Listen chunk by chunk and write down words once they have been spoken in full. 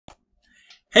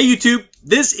Hey YouTube,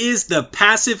 this is the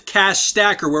Passive Cash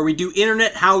Stacker where we do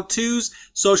internet how-tos,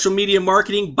 social media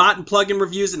marketing, bot and plugin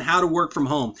reviews, and how to work from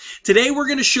home. Today we're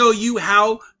going to show you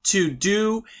how to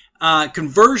do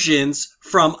conversions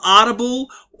from Audible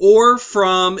or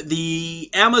from the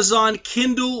Amazon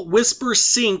Kindle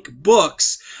Whispersync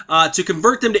books to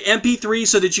convert them to MP3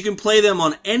 so that you can play them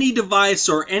on any device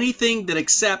or anything that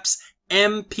accepts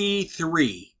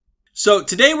MP3. So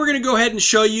today we're going to go ahead and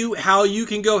show you how you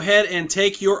can go ahead and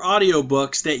take your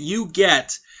audiobooks that you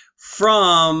get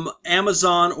from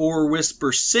Amazon or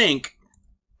Whispersync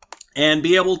and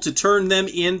be able to turn them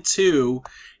into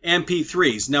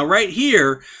MP3s. Now right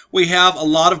here we have a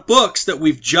lot of books that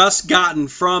we've just gotten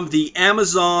from the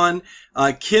Amazon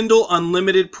Kindle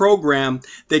Unlimited program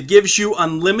that gives you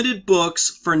unlimited books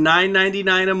for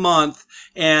 $9.99 a month.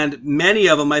 And many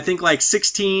of them, I think like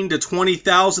 16 to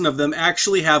 20,000 of them,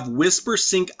 actually have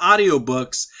Whispersync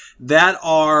audiobooks that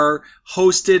are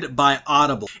hosted by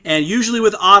Audible. And usually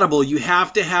with Audible, you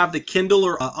have to have the Kindle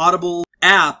or Audible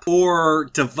app or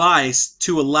device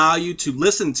to allow you to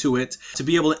listen to it, to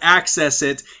be able to access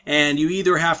it. And you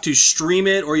either have to stream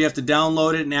it or you have to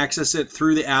download it and access it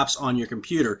through the apps on your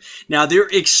computer. Now, they're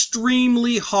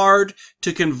extremely hard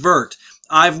to convert.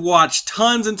 I've watched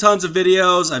tons and tons of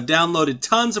videos. I've downloaded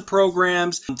tons of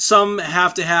programs. Some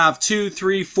have to have 2,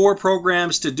 3, 4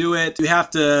 programs to do it. You have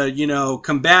to,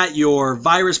 combat your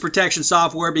virus protection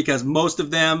software because most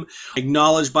of them are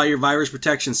acknowledged by your virus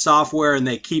protection software and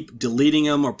they keep deleting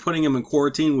them or putting them in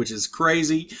quarantine, which is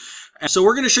crazy. So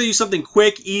we're going to show you something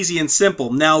quick, easy, and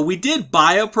simple. Now, we did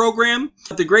buy a program,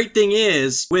 but the great thing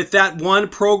is, with that one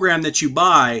program that you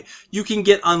buy, you can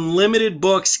get unlimited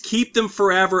books, keep them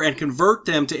forever, and convert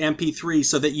them to MP3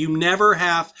 so that you never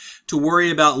have to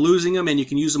worry about losing them and you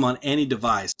can use them on any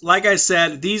device. Like I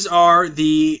said, these are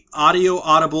the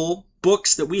Audible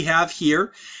books that we have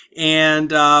here,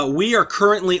 and we are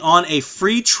currently on a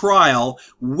free trial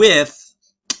with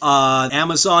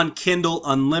Amazon Kindle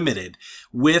Unlimited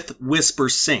with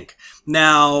Whispersync.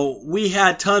 Now, we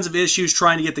had tons of issues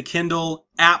trying to get the Kindle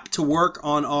app to work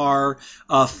on our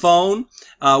phone.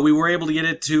 We were able to get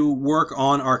it to work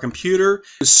on our computer.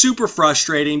 It was super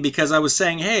frustrating because I was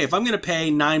saying, hey, if I'm going to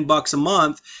pay $9 a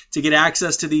month to get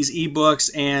access to these ebooks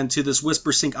and to this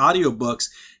Whispersync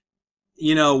audiobooks,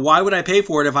 why would I pay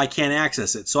for it if I can't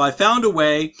access it? So I found a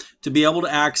way to be able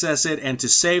to access it and to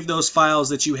save those files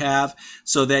that you have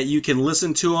so that you can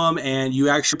listen to them and you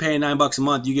actually pay $9 a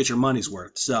month, you get your money's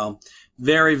worth. So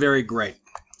very, very great.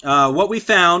 What we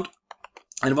found,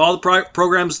 and of all the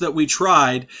programs that we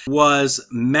tried, was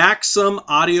Maxim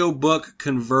Audiobook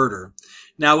Converter.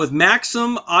 Now with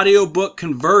Maxim Audiobook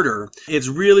Converter, it's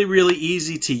really, really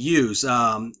easy to use.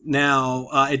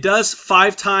 It does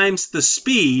 5 times the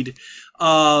speed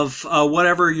of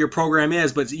whatever your program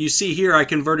is, but you see here I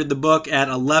converted the book at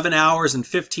 11 hours and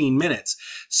 15 minutes.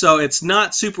 So it's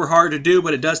not super hard to do,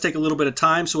 but it does take a little bit of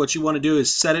time. So what you want to do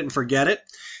is set it and forget it.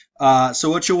 So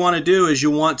what you want to do is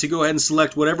you want to go ahead and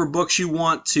select whatever books you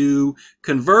want to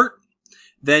convert.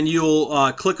 Then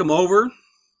you'll click them over.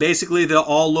 Basically, they'll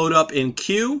all load up in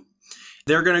queue.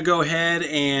 They're going to go ahead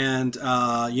and,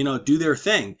 do their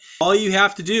thing. All you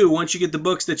have to do once you get the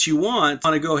books that you want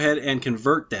to go ahead and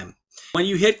convert them. When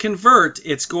you hit convert,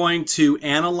 it's going to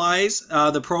analyze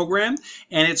the program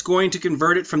and it's going to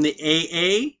convert it from the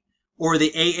AA or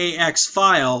the AAX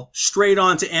file straight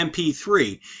onto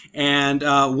MP3. And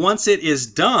once it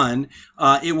is done,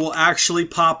 it will actually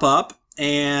pop up.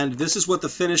 And this is what the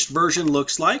finished version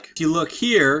looks like. If you look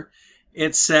here,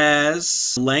 it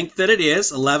says length that it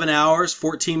is, 11 hours,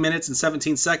 14 minutes, and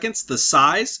 17 seconds. The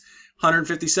size,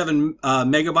 157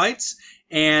 megabytes.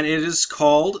 And it is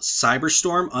called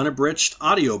Cyberstorm Unabridged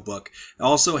Audiobook. It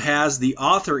also has the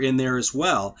author in there as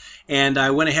well. And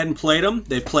I went ahead and played them.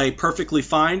 They play perfectly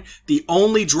fine. The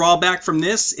only drawback from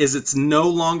this is it's no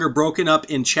longer broken up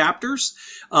in chapters.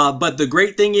 But the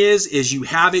great thing is you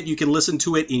have it. You can listen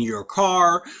to it in your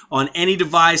car, on any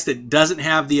device that doesn't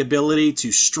have the ability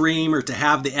to stream or to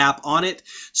have the app on it.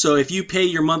 So if you pay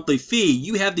your monthly fee,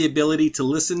 you have the ability to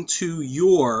listen to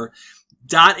your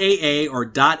 .aa or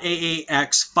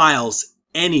 .aax files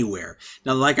anywhere.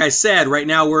 Now, like I said, right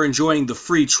now we're enjoying the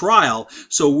free trial,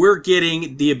 so we're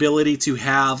getting the ability to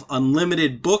have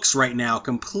unlimited books right now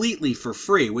completely for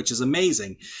free, which is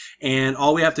amazing. And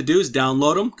all we have to do is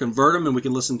download them, convert them, and we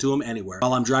can listen to them anywhere.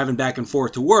 While I'm driving back and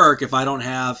forth to work, if I don't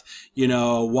have,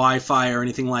 Wi-Fi or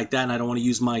anything like that and I don't want to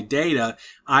use my data,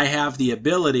 I have the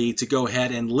ability to go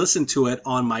ahead and listen to it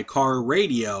on my car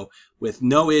radio with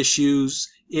no issues,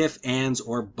 if, ands,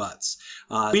 or buts.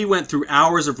 We went through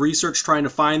hours of research trying to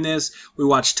find this. We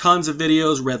watched tons of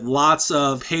videos, read lots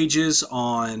of pages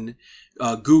on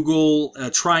Google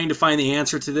trying to find the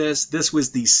answer to this. This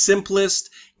was the simplest,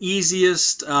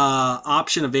 easiest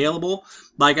option available.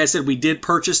 Like I said, we did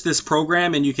purchase this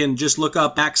program, and you can just look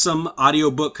up Maxim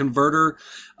Audiobook Converter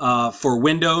for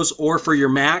Windows or for your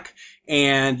Mac,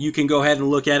 and you can go ahead and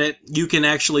look at it. You can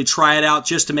actually try it out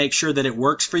just to make sure that it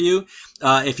works for you.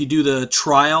 If you do the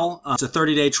trial, it's a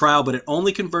 30-day trial, but it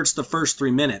only converts the first 3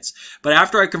 minutes. But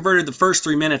after I converted the first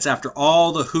 3 minutes, after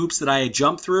all the hoops that I had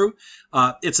jumped through,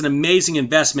 it's an amazing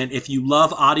investment if you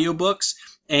love audiobooks.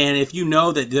 And if you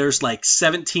know that there's like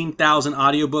 17,000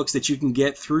 audiobooks that you can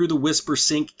get through the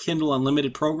Whispersync Kindle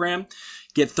Unlimited program,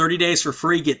 get 30 days for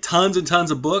free, get tons and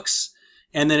tons of books.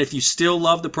 And then if you still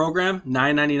love the program,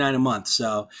 $9.99 a month.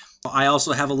 So I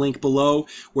also have a link below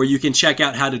where you can check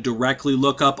out how to directly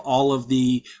look up all of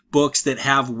the books that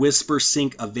have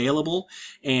Whispersync available.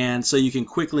 And so you can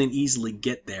quickly and easily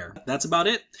get there. That's about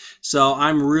it. So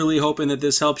I'm really hoping that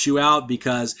this helps you out,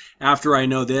 because after I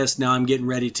know this, now I'm getting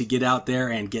ready to get out there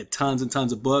and get tons and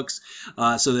tons of books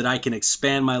so that I can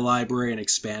expand my library and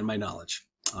expand my knowledge.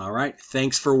 All right.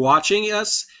 Thanks for watching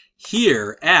us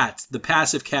here at the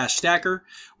Passive Cash Stacker.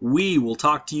 We will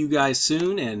talk to you guys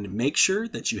soon, and make sure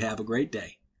that you have a great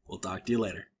day. We'll talk to you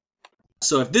later.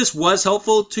 So if this was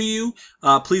helpful to you,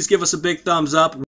 please give us a big thumbs up.